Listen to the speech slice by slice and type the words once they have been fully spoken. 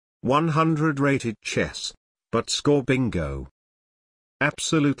100 rated chess. But score bingo.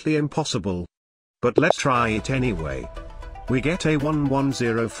 Absolutely impossible. But let's try it anyway. We get a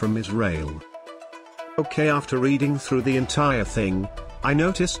 110 from Israel. Okay, after reading through the entire thing, I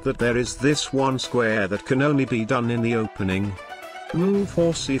noticed that there is this one square that can only be done in the opening. Move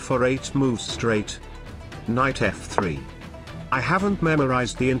horse e4 moves straight. Knight f3. I haven't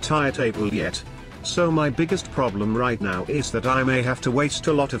memorized the entire table yet, so my biggest problem right now is that I may have to waste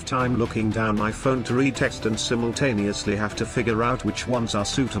a lot of time looking down my phone to read text and simultaneously have to figure out which ones are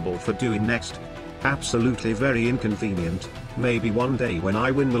suitable for doing next. Absolutely very inconvenient. Maybe one day when I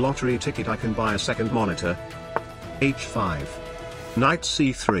win the lottery ticket I can buy a second monitor. h5. Knight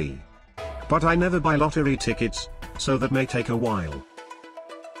c3. But I never buy lottery tickets, so that may take a while.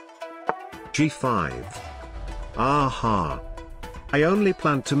 g5. Aha. I only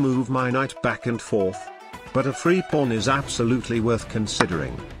planned to move my knight back and forth, but a free pawn is absolutely worth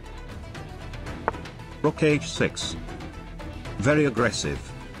considering. Rook h6. Very aggressive.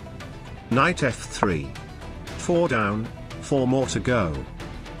 Knight f3. 4 down, 4 more to go.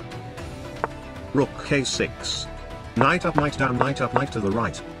 Rook a6. Knight up, knight down, knight up, knight to the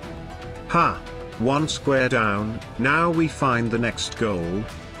right. Ha! 1 square down. Now we find the next goal.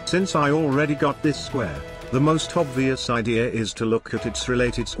 Since I already got this square, the most obvious idea is to look at its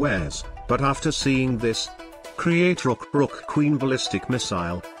related squares, but after seeing this, create rook queen ballistic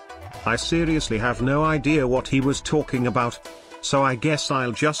missile. I seriously have no idea what he was talking about, so I guess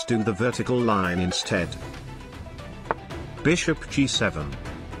I'll just do the vertical line instead. Bishop g7.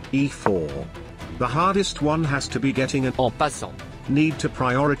 e4. The hardest one has to be getting an en passant. Need to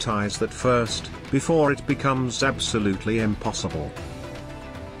prioritize that first, before it becomes absolutely impossible.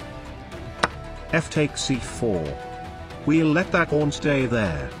 F takes e4. We'll let that pawn stay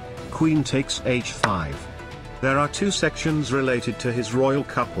there. Queen takes h5. There are 2 sections related to his royal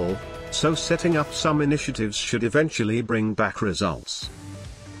couple, so setting up some initiatives should eventually bring back results.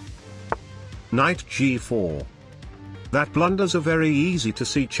 Knight g4. That blunders are very easy to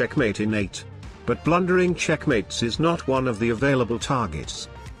see checkmate in 8. But blundering checkmates is not one of the available targets.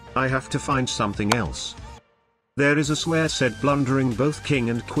 I have to find something else. There is a square said blundering both king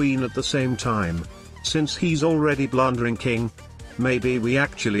and queen at the same time. Since he's already blundering king, maybe we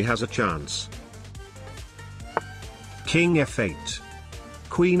actually has a chance. King f8.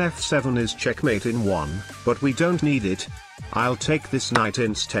 Queen f7 is checkmate in 1, but we don't need it. I'll take this knight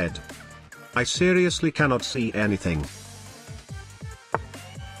instead. I seriously cannot see anything.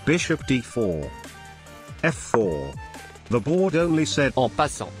 Bishop d4. f4. The board only said en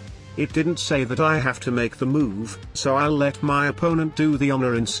passant. It didn't say that I have to make the move, so I'll let my opponent do the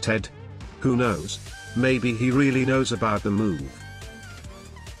honor instead. Who knows, maybe he really knows about the move.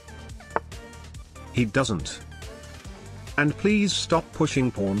 He doesn't. And please stop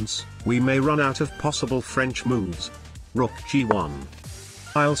pushing pawns, we may run out of possible French moves. Rook g1.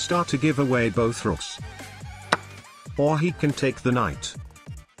 I'll start to give away both rooks. Or he can take the knight.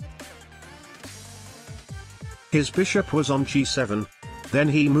 His bishop was on g7, then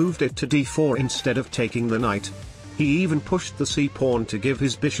he moved it to d4 instead of taking the knight. He even pushed the c-pawn to give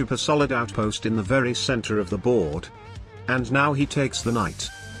his bishop a solid outpost in the very center of the board. And now he takes the knight,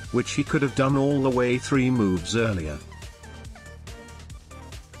 which he could have done all the way 3 moves earlier.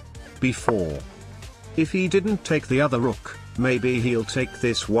 b4. If he didn't take the other rook, maybe he'll take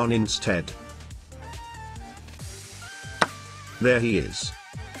this one instead. There he is.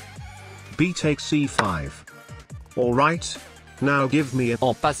 B takes c5. Alright, now give me a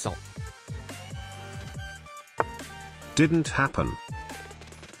en passant. Didn't happen.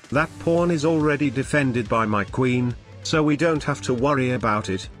 That pawn is already defended by my queen, so we don't have to worry about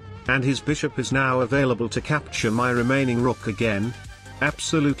it, and his bishop is now available to capture my remaining rook again.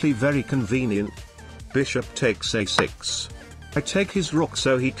 Absolutely very convenient. Bishop takes a6. I take his rook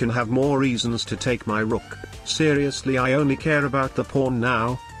so he can have more reasons to take my rook. Seriously, I only care about the pawn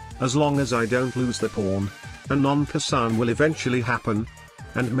now. As long as I don't lose the pawn, a non-passant will eventually happen,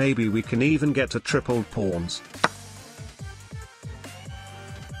 and maybe we can even get to triple pawns.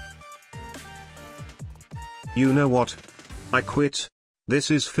 You know what? I quit.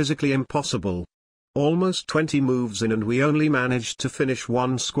 This is physically impossible. Almost 20 moves in and we only managed to finish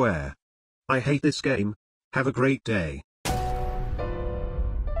 1 square. I hate this game. Have a great day.